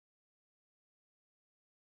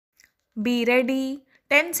Be ready,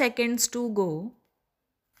 10 seconds to go.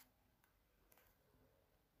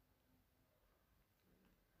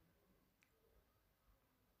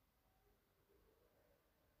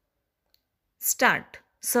 Start.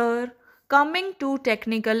 Sir, coming to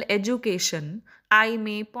technical education, I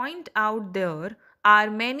may point out there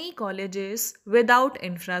are many colleges without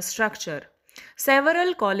infrastructure.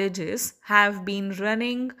 Several colleges have been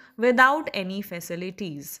running without any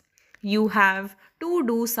facilities. You have to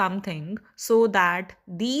do something so that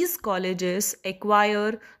these colleges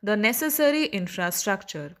acquire the necessary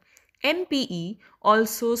infrastructure. NPE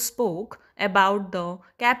also spoke about the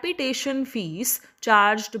capitation fees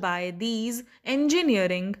charged by these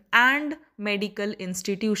engineering and medical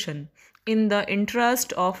institutions. In the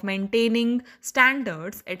interest of maintaining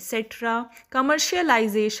standards, etc.,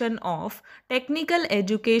 commercialization of technical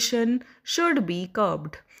education should be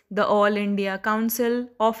curbed. The All India Council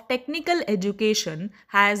of Technical Education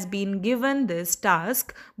has been given this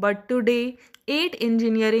task, but today 8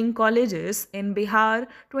 engineering colleges in Bihar,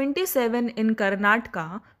 27 in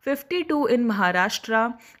Karnataka, 52 in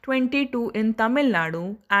Maharashtra, 22 in Tamil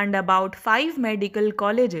Nadu, and about 5 medical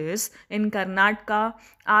colleges in Karnataka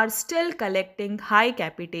are still collecting high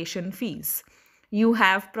capitation fees. You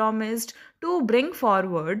have promised to bring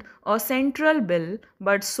forward a central bill,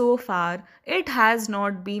 but so far it has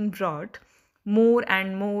not been brought. More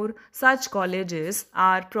and more such colleges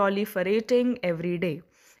are proliferating every day.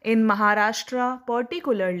 In Maharashtra,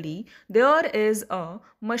 particularly, there is a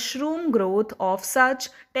mushroom growth of such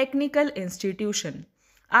technical institution.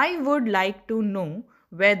 I would like to know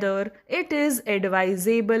whether it is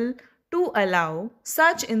advisable to allow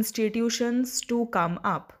such institutions to come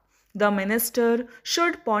up. The minister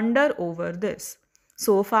should ponder over this.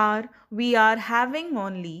 So far, we are having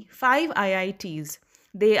only 5 IITs.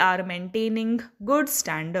 They are maintaining good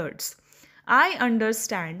standards. I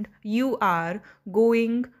understand you are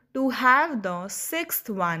going to have the sixth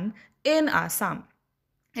one in Assam.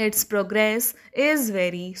 Its progress is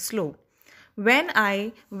very slow. When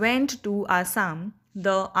I went to Assam,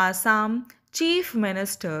 the Assam chief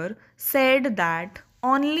minister said that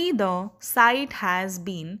only the site has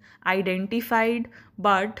been identified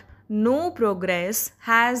but no progress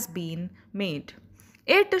has been made.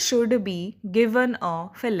 It should be given a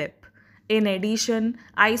fillip. In addition,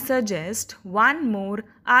 I suggest one more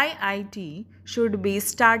IIT should be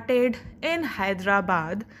started in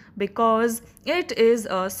Hyderabad because it is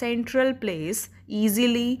a central place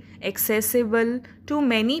easily accessible to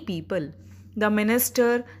many people. The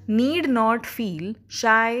minister need not feel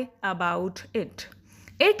shy about it.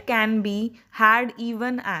 It can be had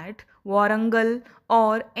even at Warangal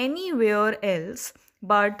or anywhere else,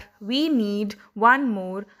 but we need one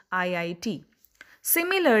more IIT.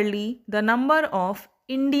 Similarly, the number of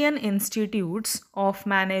Indian institutes of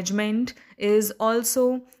management is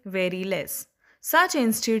also very less. Such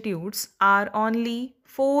institutes are only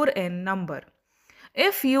 4 in number.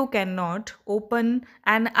 If you cannot open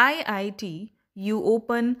an IIT, you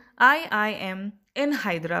open IIM in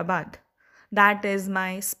Hyderabad. That is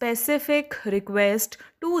my specific request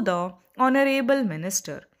to the Honorable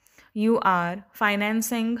Minister. You are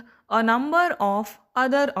financing a number of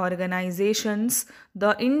other organizations,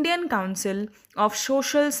 the Indian Council of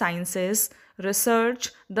Social Sciences Research,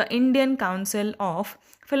 the Indian Council of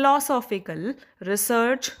Philosophical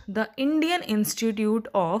Research, the Indian Institute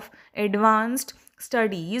of Advanced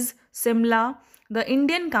Studies, Simla, the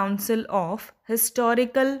Indian Council of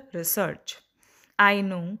Historical Research. I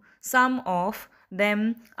know some of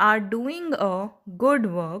them are doing a good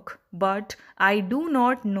work, but I do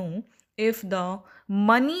not know if the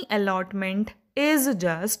money allotment is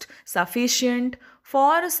just sufficient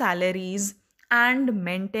for salaries and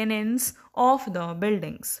maintenance of the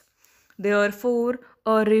buildings. Therefore,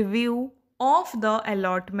 a review of the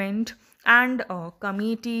allotment and a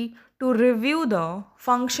committee to review the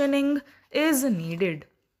functioning is needed.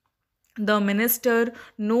 The minister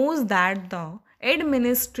knows that the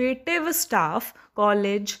administrative staff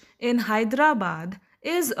college in Hyderabad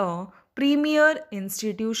is a premier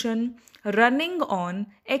institution running on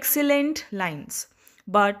excellent lines,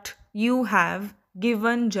 but you have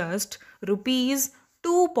given just rupees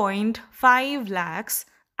 2.5 lakhs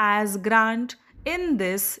as grant in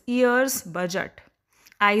this year's budget.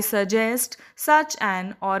 I suggest such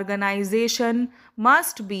an organization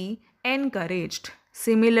must be encouraged.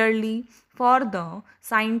 Similarly, for the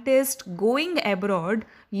scientist going abroad,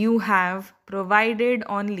 you have provided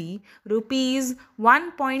only rupees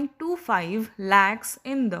 1.25 lakhs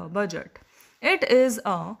in the budget. It is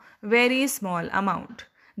a very small amount.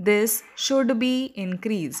 This should be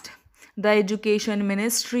increased. The education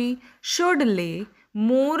ministry should lay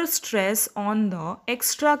more stress on the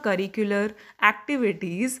extracurricular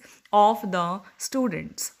activities of the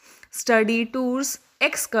students. Study tours,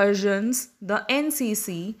 excursions, the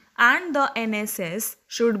NCC, and the NSS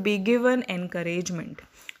should be given encouragement.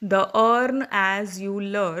 The earn as you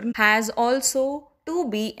learn has also to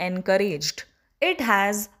be encouraged. It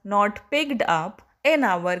has not picked up in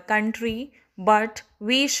our country, but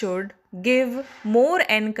we should give more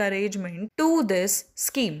encouragement to this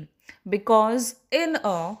scheme because in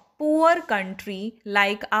a poor country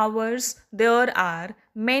like ours, there are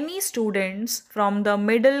many students from the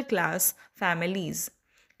middle class families.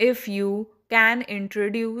 If you can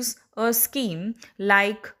introduce a scheme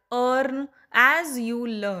like Earn as you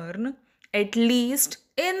learn, at least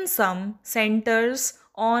in some centers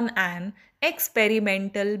on an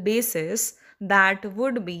experimental basis, that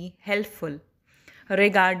would be helpful.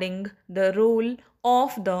 Regarding the role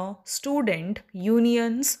of the student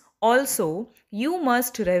unions, also you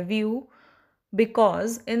must review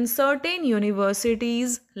because in certain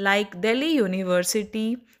universities like Delhi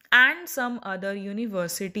University and some other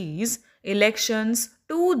universities, elections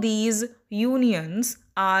to these unions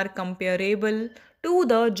are comparable to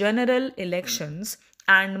the general elections,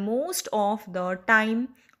 and most of the time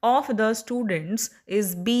of the students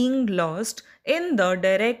is being lost in the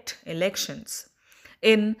direct elections.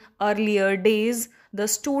 In earlier days, the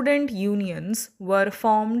student unions were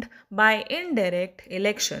formed by indirect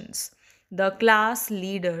elections. The class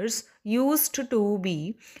leaders used to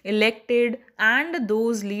be elected, and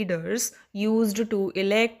those leaders used to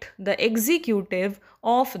elect the executive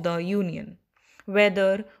of the union.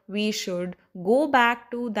 Whether we should go back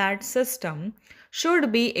to that system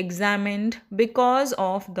should be examined because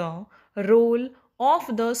of the role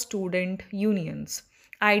of the student unions.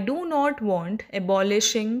 I do not want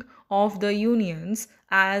abolishing of the unions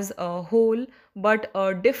as a whole, but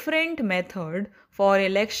a different method for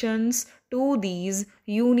elections to these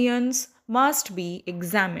unions must be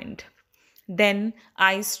examined. Then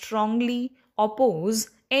I strongly oppose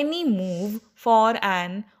any move for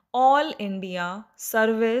an all India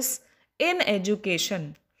service in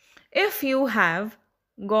education. If you have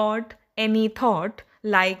got any thought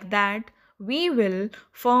like that, we will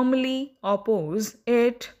firmly oppose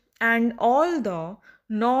it, and all the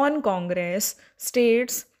non Congress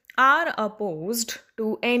states are opposed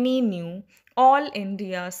to any new all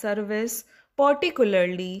India service,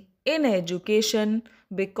 particularly in education,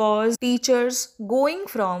 because teachers going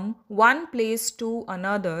from one place to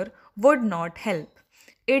another would not help.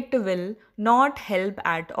 It will not help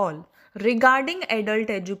at all. Regarding adult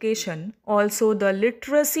education, also the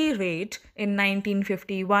literacy rate in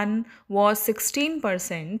 1951 was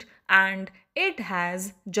 16% and it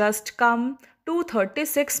has just come to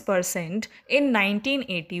 36% in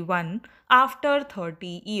 1981 after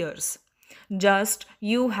 30 years. Just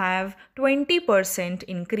you have 20%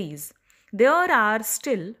 increase. There are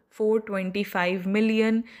still 425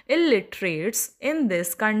 million illiterates in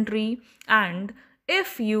this country, and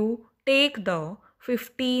if you take the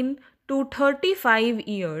 15 to 35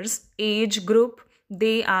 years age group,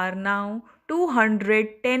 they are now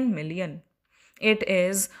 210 million. It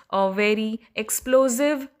is a very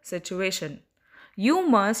explosive situation. You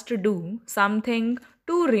must do something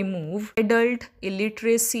to remove adult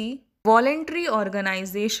illiteracy. Voluntary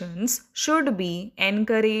organizations should be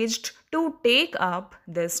encouraged to take up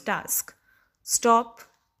this task. Stop.